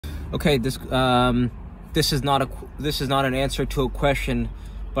Okay, this is not an answer to a question,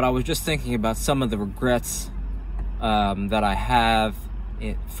 but I was just thinking about some of the regrets that I have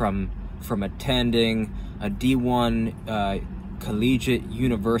from attending a D1 collegiate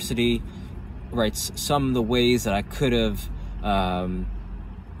university. Right, some of the ways that I could have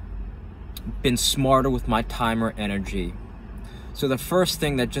been smarter with my time or energy. So the first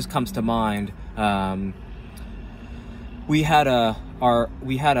thing that just comes to mind, we had the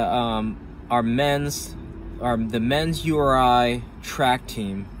men's URI track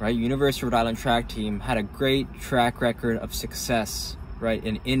team, right? University of Rhode Island track team had a great track record of success, right,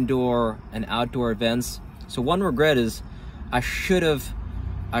 in indoor and outdoor events. So one regret is I should have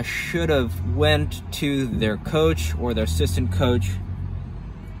went to their coach or their assistant coach.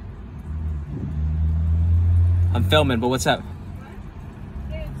 I'm filming, but what's up?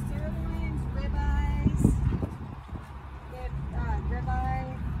 They have sirloins, ribeyes, they have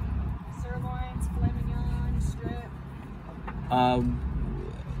ribeye, sirloins, filet mignon, strip.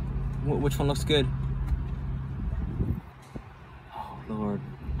 Which one looks good? Oh Lord!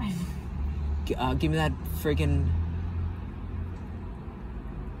 Give me that freaking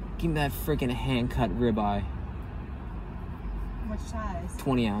hand-cut ribeye. What size?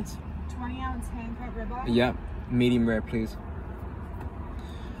 20 ounce. 20 ounce hand-cut ribeye? Yep, medium rare, please.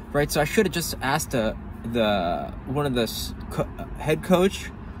 Right, so I should have just asked head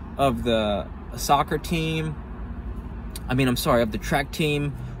coach of the soccer team. Of the track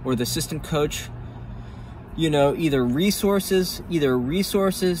team, or the assistant coach. You know, either resources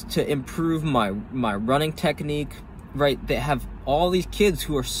to improve my running technique. Right, they have all these kids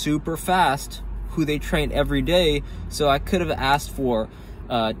who are super fast, who they train every day. So I could have asked for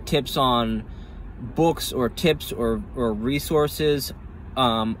tips on books or tips or resources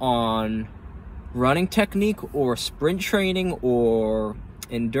on running technique or sprint training or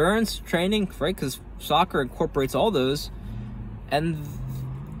endurance training, right? Because soccer incorporates all those. And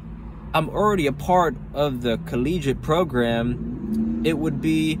I'm already a part of the collegiate program. I would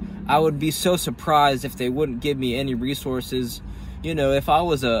be so surprised if they wouldn't give me any resources. You know, if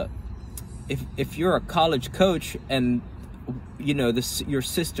you're a college coach and, you know, your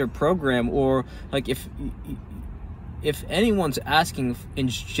sister program, or like if anyone's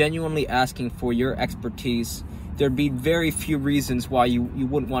genuinely asking for your expertise, there'd be very few reasons why you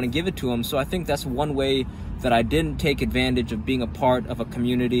wouldn't want to give it to them. So I think that's one way that I didn't take advantage of being a part of a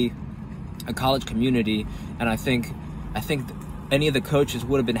community, a college community. And I think any of the coaches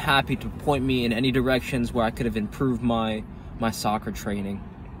would have been happy to point me in any directions where I could have improved my soccer training.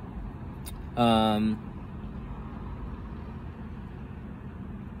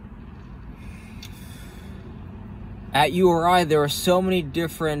 At URI, there are so many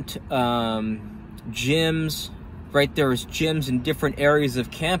different gyms, right? There's gyms in different areas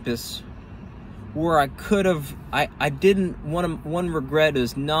of campus where I could have, one regret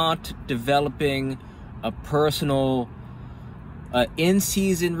is not developing a personal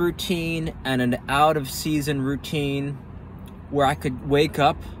in-season routine and an out-of-season routine where I could wake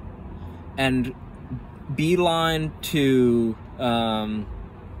up and beeline to the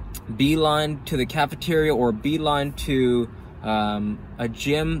cafeteria or beeline to a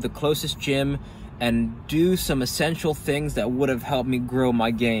gym, the closest gym, and do some essential things that would have helped me grow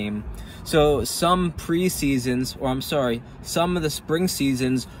my game. So some of the spring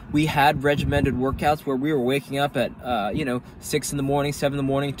seasons, we had regimented workouts where we were waking up at 6 in the morning, 7 in the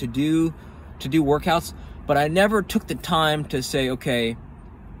morning to do workouts. But I never took the time to say, okay,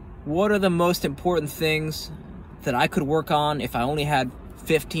 what are the most important things that I could work on if I only had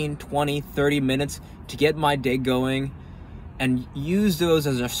 15, 20, 30 minutes to get my day going, and use those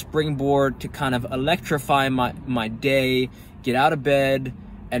as a springboard to kind of electrify my day, get out of bed,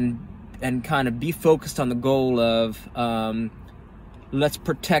 and kind of be focused on the goal of let's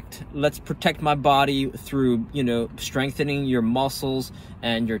protect my body through, you know, strengthening your muscles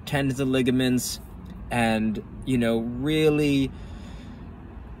and your tendons and ligaments, and, you know, really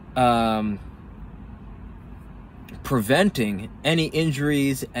preventing any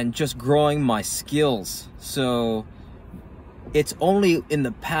injuries and just growing my skills. So it's only in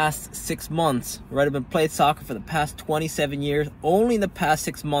the past 6 months, right? I've been playing soccer for the past 27 years. Only in the past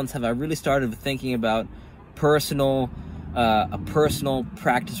 6 months have I really started thinking about a personal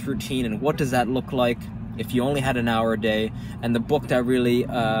practice routine, and what does that look like if you only had an hour a day. And the book that really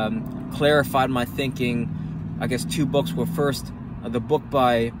clarified my thinking, I guess 2 books were, first the book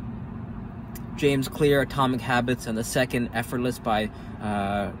by James Clear, Atomic Habits, and the second, Effortless, by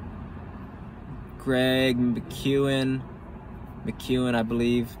Greg McEwen, I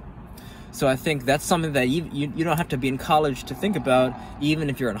believe. So I think that's something that you don't have to be in college to think about, even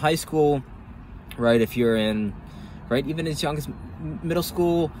if you're in high school, right? If you're in, right, even as young as middle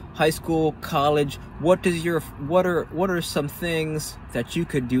school, high school, college, what are some things that you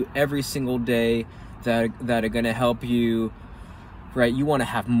could do every single day that are going to help you, right? You want to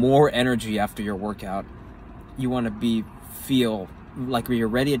have more energy after your workout. You want to feel like you're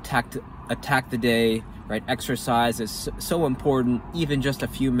ready to attack the day, right? Exercise is so important. Even just a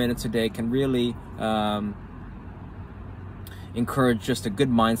few minutes a day can really encourage just a good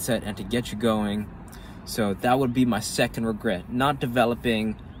mindset and to get you going. So that would be my second regret, not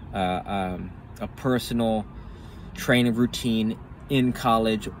developing a personal training routine in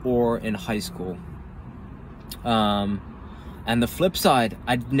college or in high school. And the flip side,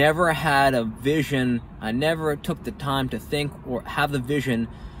 I never had a vision. I never took the time to think or have the vision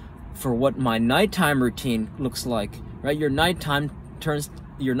for what my nighttime routine looks like, right? Your nighttime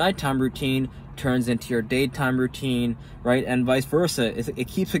routine turns into your daytime routine, right? And vice versa. It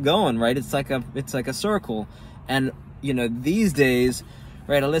keeps it going, right? It's like a circle. And these days,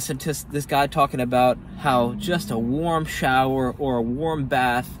 right, I listen to this guy talking about how just a warm shower or a warm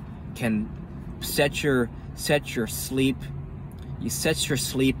bath can set your sleep. You set your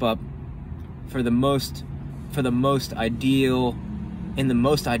sleep up in the most ideal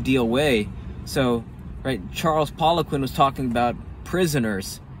way. So, right, Charles Poliquin was talking about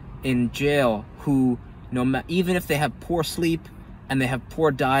prisoners in jail who, even if they have poor sleep and they have poor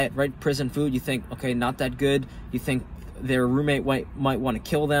diet, right, prison food, you think, okay, not that good. You think their roommate might want to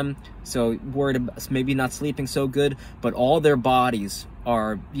kill them, so worried about maybe not sleeping so good, but all their bodies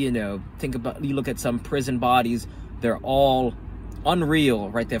are, you look at some prison bodies, they're all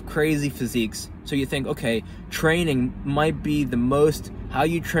unreal, right? They have crazy physiques. So you think, okay, training might be how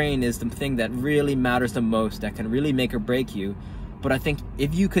you train is the thing that really matters the most, that can really make or break you. But I think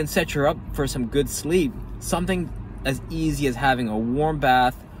if you can set you up for some good sleep, something as easy as having a warm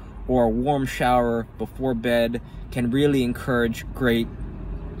bath or a warm shower before bed can really encourage great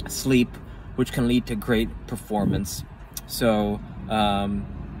sleep, which can lead to great performance. So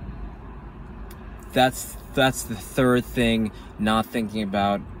that's the third thing, not thinking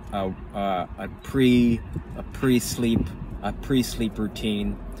about a pre-sleep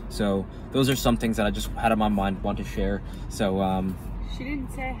routine. So those are some things that I just had on my mind, want to share. So she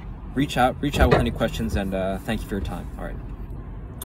didn't say. Reach out with any questions, and thank you for your time. All right.